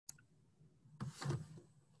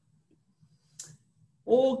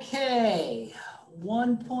Okay,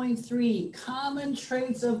 1.3, common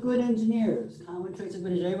traits of good engineers. Common traits of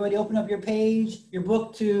good engineers. Everybody open up your page, your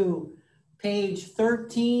book to page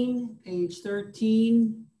 13. Page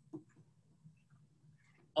 13.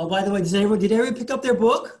 Oh, by the way, did everyone pick up their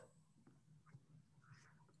book?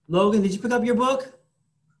 Logan, did you pick up your book?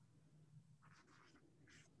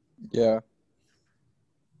 Yeah.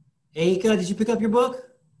 Aika, did you pick up your book?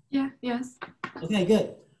 Yeah, yes. Okay,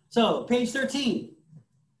 good. So, page 13.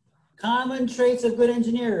 Common traits of good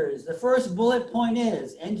engineers. The first bullet point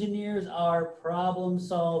is engineers are problem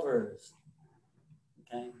solvers.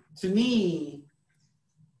 Okay. To me,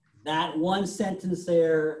 that one sentence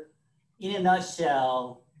there, in a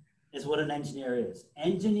nutshell, is what an engineer is.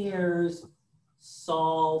 Engineers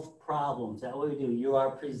solve problems. That's what we do. You are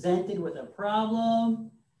presented with a problem,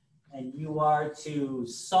 and you are to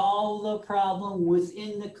solve the problem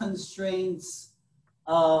within the constraints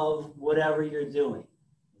of whatever you're doing.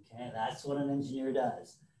 Okay, that's what an engineer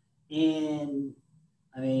does. If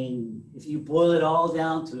you boil it all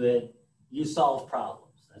down to it, you solve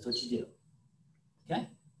problems. That's what you do. Okay?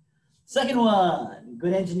 Second one,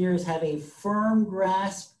 good engineers have a firm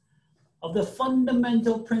grasp of the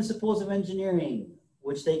fundamental principles of engineering,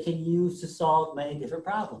 which they can use to solve many different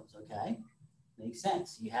problems. Okay? Makes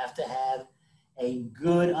sense. You have to have a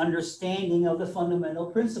good understanding of the fundamental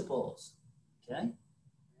principles. Okay?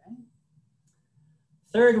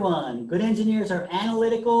 Third one, good engineers are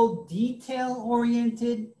analytical,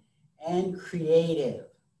 detail-oriented, and creative.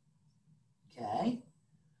 Okay?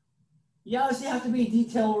 You obviously have to be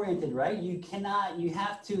detail-oriented, right?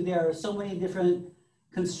 There are so many different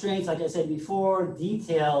constraints, like I said before,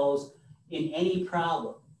 details in any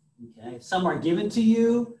problem. Okay? Some are given to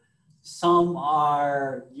you, some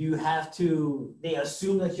are, they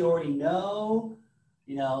assume that you already know,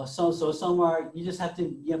 so some are, you have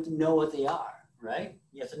to know what they are, right?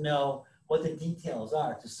 You have to know what the details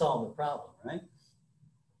are to solve the problem, right?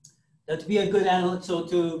 Now, to be a good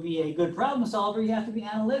problem solver, you have to be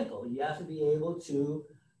analytical. You have to be able to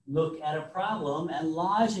look at a problem and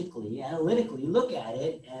logically, analytically look at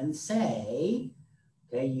it and say,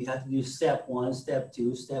 okay, you have to do step 1, step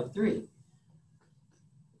 2, step 3.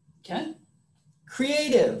 Okay?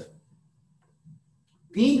 Creative.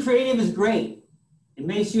 Being creative is great. It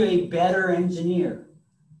makes you a better engineer.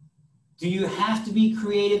 Do you have to be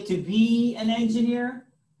creative to be an engineer?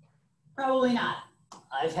 Probably not.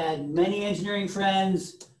 I've had many engineering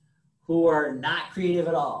friends who are not creative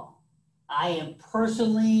at all. I am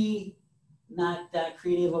personally not that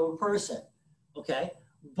creative of a person, okay?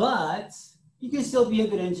 But you can still be a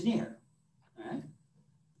good engineer, all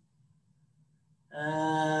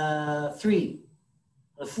right? 3,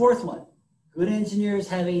 the fourth one, good engineers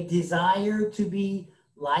have a desire to be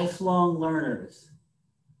lifelong learners.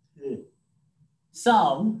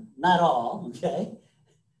 Some, not all, okay?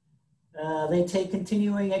 They take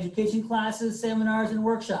continuing education classes, seminars, and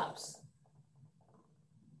workshops.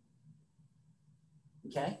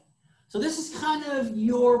 Okay? So this is kind of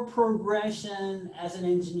your progression as an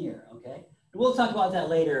engineer, okay? And we'll talk about that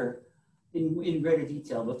later in greater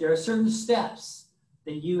detail, but there are certain steps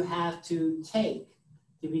that you have to take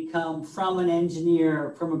to become from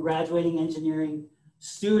a graduating engineering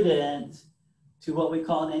student to what we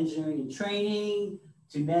call an engineering in training,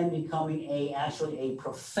 to then becoming actually a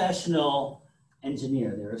professional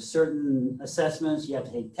engineer. There are certain assessments, you have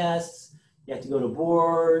to take tests, you have to go to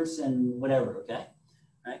boards and whatever, okay?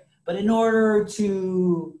 Right? But in order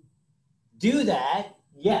to do that,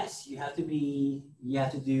 yes, you have to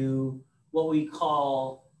do what we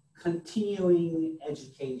call continuing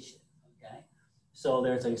education, okay? So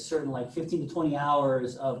there's a certain 15 to 20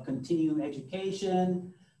 hours of continuing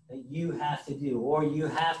education that you have to do, or you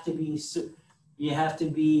have to be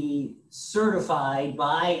certified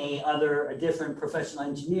by a different professional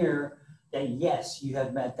engineer that yes, you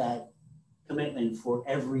have met that commitment for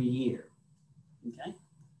every year, okay?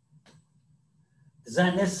 Does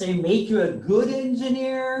that necessarily make you a good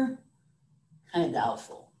engineer? Kind of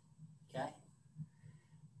doubtful, okay?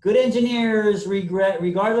 Good engineers,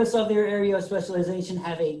 regardless of their area of specialization,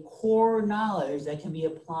 have a core knowledge that can be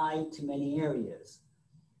applied to many areas.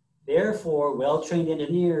 Therefore, well-trained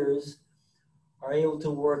engineers are able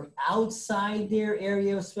to work outside their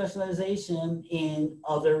area of specialization in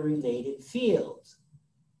other related fields.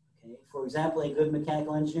 Okay? For example, a good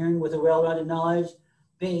mechanical engineer with a well-rounded knowledge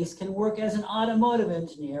base can work as an automotive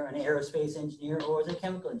engineer, an aerospace engineer, or as a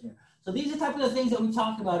chemical engineer. So these are the type of things that we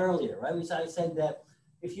talked about earlier, right? I said that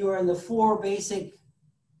if you are in the 4 basic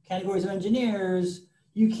categories of engineers,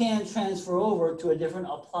 you can transfer over to a different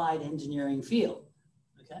applied engineering field,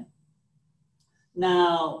 okay?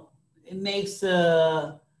 Now, it makes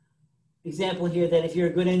the example here that if you're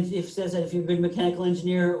a good, if it says that if you're a good mechanical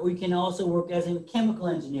engineer, or you can also work as a chemical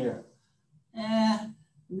engineer.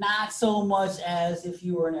 Not so much as if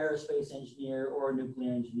you were an aerospace engineer or a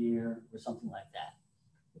nuclear engineer or something like that,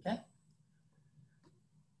 okay?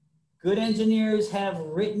 Good engineers have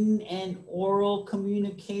written and oral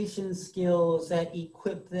communication skills that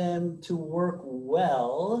equip them to work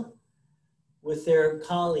well with their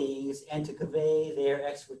colleagues and to convey their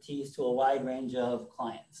expertise to a wide range of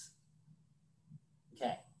clients.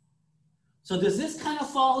 Okay. So does this kind of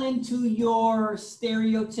fall into your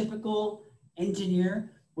stereotypical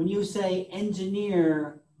engineer? When you say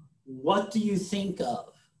engineer, what do you think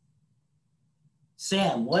of?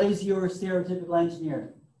 Sam, what is your stereotypical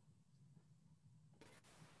engineer?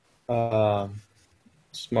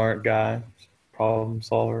 Smart guy, problem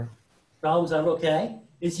solver. Problem solver, okay.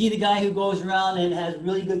 Is he the guy who goes around and has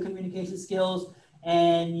really good communication skills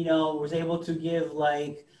and, you know, was able to give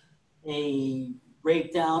like a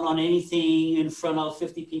breakdown on anything in front of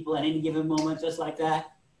 50 people at any given moment, just like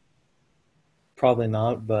that? Probably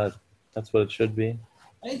not, but that's what it should be.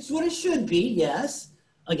 It's what it should be, yes.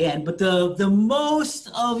 Again, but the most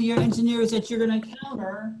of your engineers that you're going to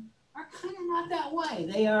encounter are kind of not that way.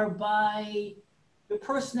 They are by, their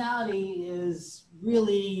personality is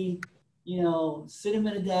really, you know, sit them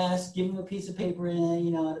at a desk, give them a piece of paper and,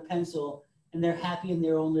 you know, and a pencil, and they're happy in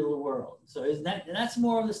their own little world. So is that's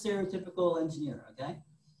more of the stereotypical engineer, okay?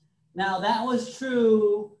 Now that was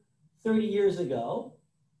true 30 years ago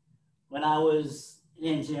when I was an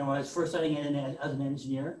engineer, when I was first starting as an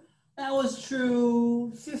engineer. That was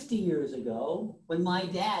true 50 years ago when my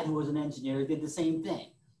dad, who was an engineer, did the same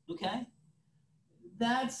thing, okay?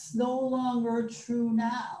 That's no longer true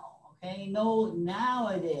now, okay? No,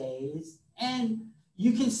 nowadays, and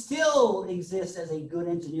you can still exist as a good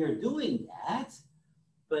engineer doing that,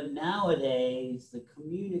 but nowadays, the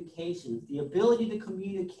communications, the ability to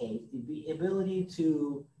communicate, the ability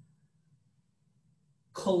to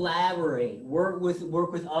collaborate, work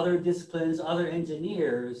with other disciplines, other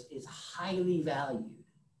engineers is highly valued,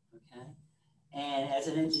 okay? And as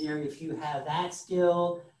an engineer, if you have that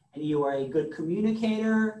skill and you are a good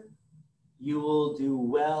communicator, you will do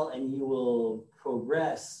well and you will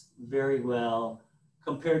progress very well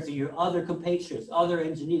compared to your other compatriots, other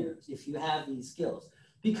engineers, if you have these skills,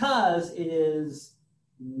 because it is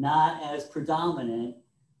not as predominant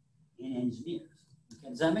in engineers. Okay,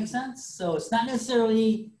 does that make sense? So it's not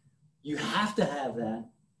necessarily you have to have that,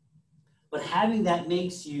 but having that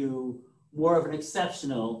makes you more of an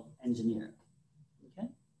exceptional engineer. Okay.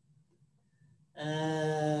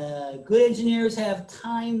 Good engineers have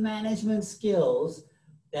time management skills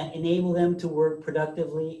that enable them to work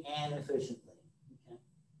productively and efficiently. Okay.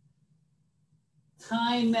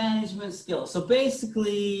 Time management skills. So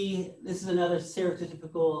basically, this is another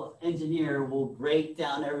stereotypical engineer will break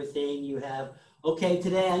down everything. You have, okay,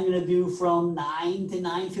 today I'm going to do from 9 to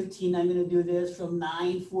 9:15, I'm going to do this. From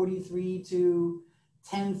 9:43 to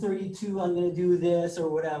 10:32, I'm going to do this or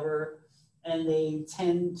whatever. And they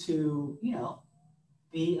tend to, you know,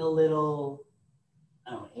 be a little,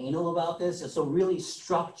 I don't know, anal about this. So really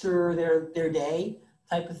structure their day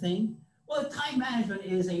type of thing. Well, time management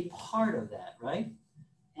is a part of that, right?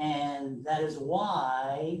 And that is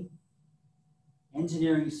why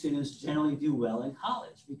engineering students generally do well in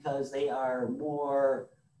college, because they are more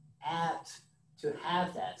apt to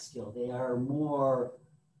have that skill. They are more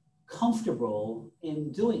comfortable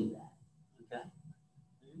in doing that, okay?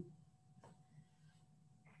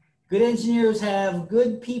 Good engineers have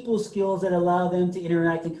good people skills that allow them to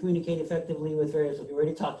interact and communicate effectively with various, we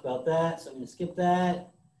already talked about that, so I'm going to skip that.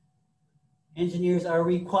 Engineers are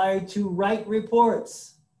required to write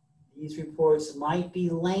reports. These reports might be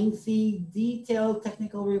lengthy, detailed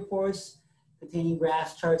technical reports containing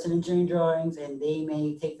graphs, charts, and engineering drawings, and they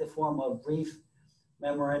may take the form of brief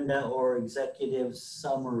memoranda or executive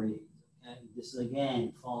summaries. Okay? This,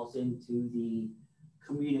 again, falls into the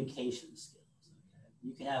communication skills. Okay?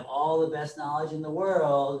 You can have all the best knowledge in the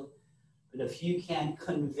world, but if you can't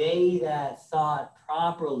convey that thought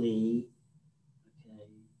properly, okay,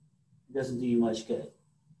 it doesn't do you much good.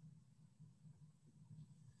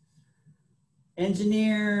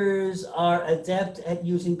 Engineers are adept at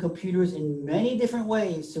using computers in many different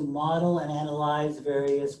ways to model and analyze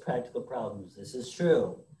various practical problems. This is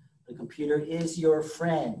true. The computer is your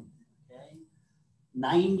friend. Okay?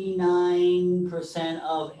 99%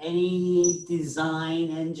 of any design,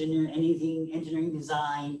 engineering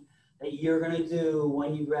design that you're going to do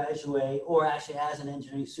when you graduate, or actually as an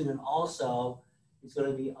engineering student also, is going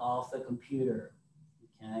to be off the computer.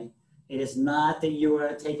 Okay? It is not that you are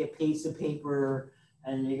to take a piece of paper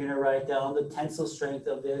and you're gonna write down the tensile strength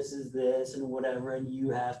of this is this and whatever, and you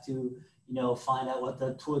have to, you know, find out what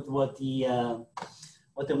the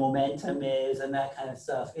momentum is and that kind of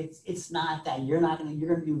stuff. It's not that. You're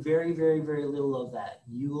gonna do very, very, very little of that.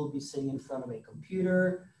 You will be sitting in front of a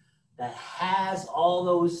computer that has all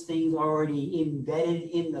those things already embedded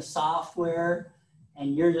in the software,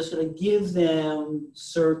 and you're just gonna give them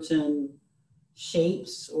certain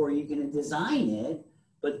shapes, or you're gonna design it,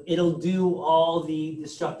 but it'll do all the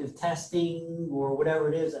destructive testing or whatever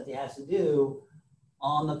it is that they have to do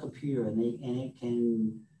on the computer, and it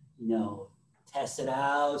can, you know, test it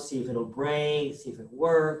out, see if it'll break, see if it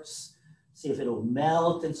works, see if it'll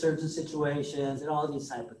melt in certain situations, and all these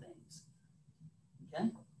type of things. Okay?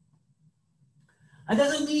 That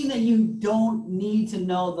doesn't mean that you don't need to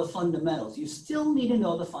know the fundamentals. You still need to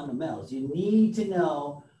know the fundamentals. You need to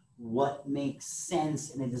know what makes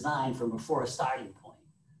sense in a design for a starting point.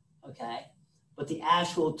 Okay? But the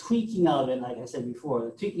actual tweaking of it, like I said before,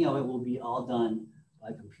 the tweaking of it will be all done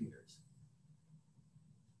by computers.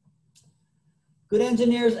 Good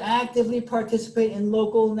engineers actively participate in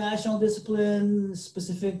local, national,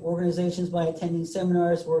 discipline-specific organizations by attending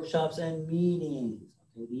seminars, workshops, and meetings.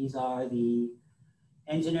 Okay, these are the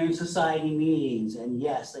engineering society meetings, and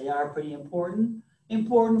yes, they are pretty important.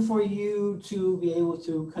 Important for you to be able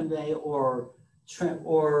to convey or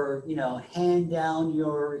you know, hand down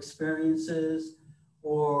your experiences,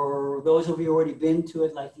 or those of you who already been to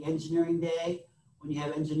it, like the engineering day, when you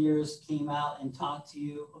have engineers came out and talked to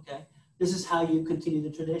you. Okay. This is how you continue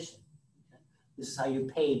the tradition. Okay? This is how you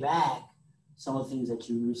pay back some of the things that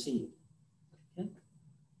you received. Okay?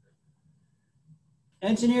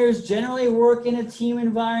 Engineers generally work in a team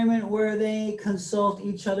environment where they consult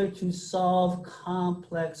each other to solve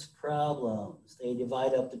complex problems. They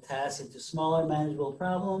divide up the tasks into smaller, manageable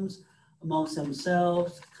problems amongst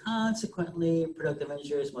themselves. Consequently, productive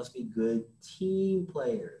engineers must be good team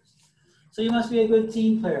players. So you must be a good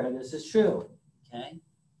team player. This is true. Okay?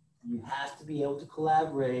 You have to be able to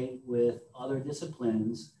collaborate with other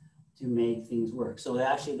disciplines to make things work. So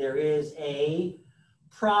actually there is a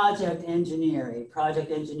project engineer. A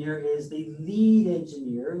project engineer is the lead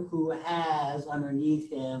engineer who has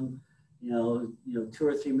underneath him, you know, 2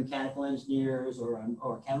 or 3 mechanical engineers or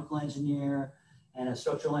a chemical engineer and a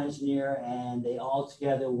structural engineer, and they all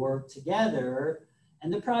together work together.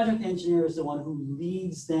 And the project engineer is the one who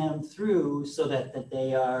leads them through so that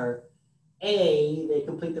they are, A, they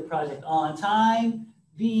complete the project on time,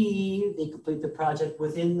 B, they complete the project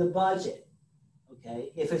within the budget,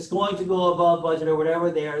 okay? If it's going to go above budget or whatever,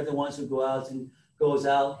 they are the ones who goes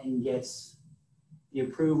out and gets the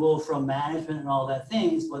approval from management and all that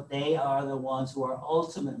things, but they are the ones who are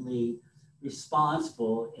ultimately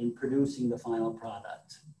responsible in producing the final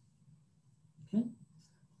product. Okay,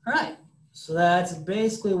 all right, so that's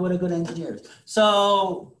basically what a good engineer is.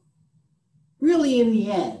 So really in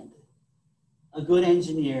the end, a good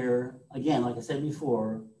engineer, again, like I said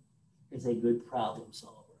before, is a good problem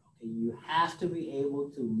solver. Okay? You have to be able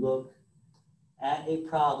to look at a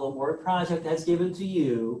problem or a project that's given to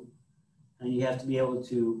you, and you have to be able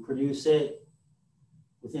to produce it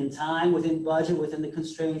within time, within budget, within the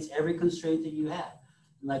constraints, every constraint that you have.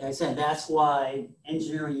 And like I said, that's why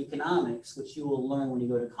engineering economics, which you will learn when you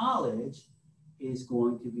go to college, is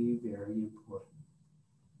going to be very important.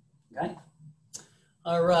 Okay?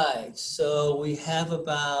 All right, so we have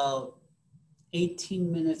about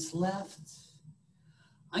 18 minutes left.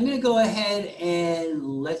 I'm gonna go ahead and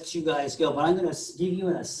let you guys go, but I'm gonna give you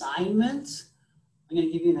an assignment. I'm gonna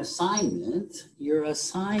give you an assignment. Your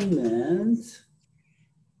assignment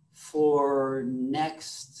for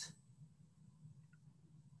next,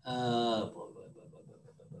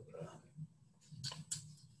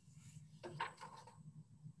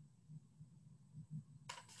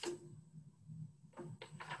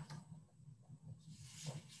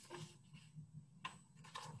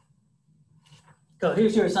 so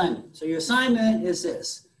here's your assignment. So your assignment is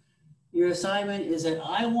this. Your assignment is that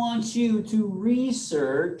I want you to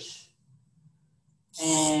research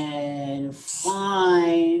and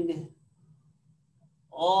find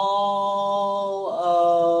all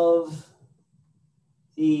of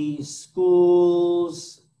the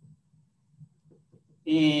schools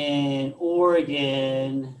in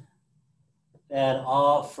Oregon that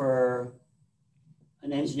offer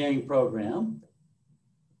an engineering program.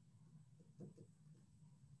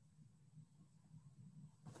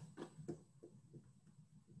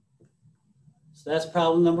 So that's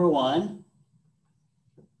problem number 1.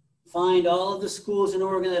 Find all of the schools in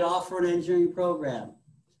Oregon that offer an engineering program.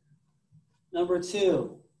 Number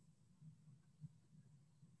 2,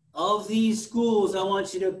 Of these schools, I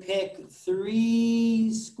want you to pick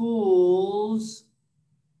 3 schools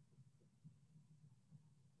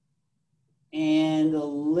and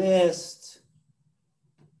list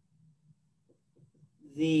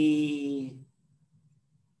the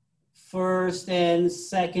first and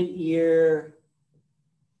second year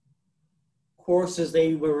courses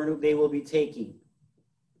they will be taking.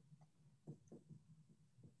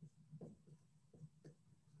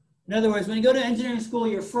 In other words, when you go to engineering school,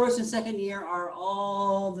 your first and second year are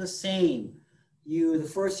all the same. The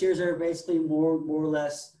first years are basically more or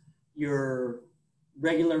less your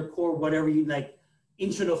regular core, whatever you like,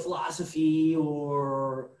 intro to philosophy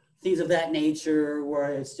or things of that nature,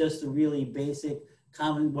 where it's just a really basic,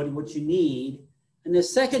 common what you need. And the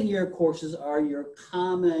second year courses are your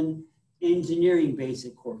common engineering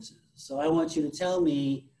basic courses. So I want you to tell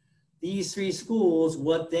me these 3 schools,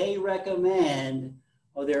 what they recommend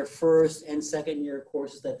are their first and second year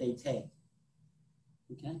courses that they take.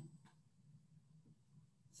 Okay.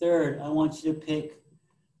 Third, I want you to pick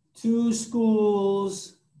 2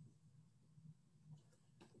 schools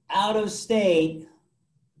out of state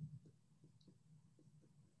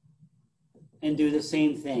and do the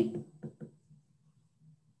same thing.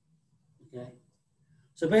 Okay.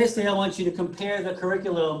 So basically, I want you to compare the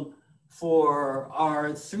curriculum for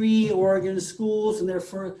our 3 Oregon schools in their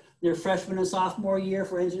freshman and sophomore year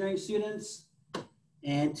for engineering students,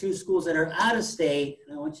 and 2 schools that are out of state.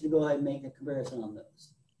 And I want you to go ahead and make a comparison on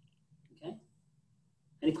those. Okay.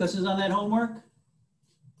 Any questions on that homework?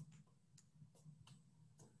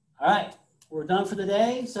 All right, we're done for the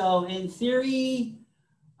day. So in theory,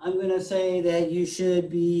 I'm going to say that you should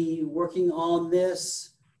be working on this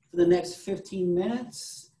for the next 15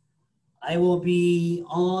 minutes. I will be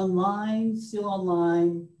online, still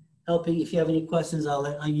online, helping. If you have any questions,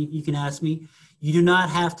 you can ask me. You do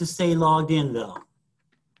not have to stay logged in though.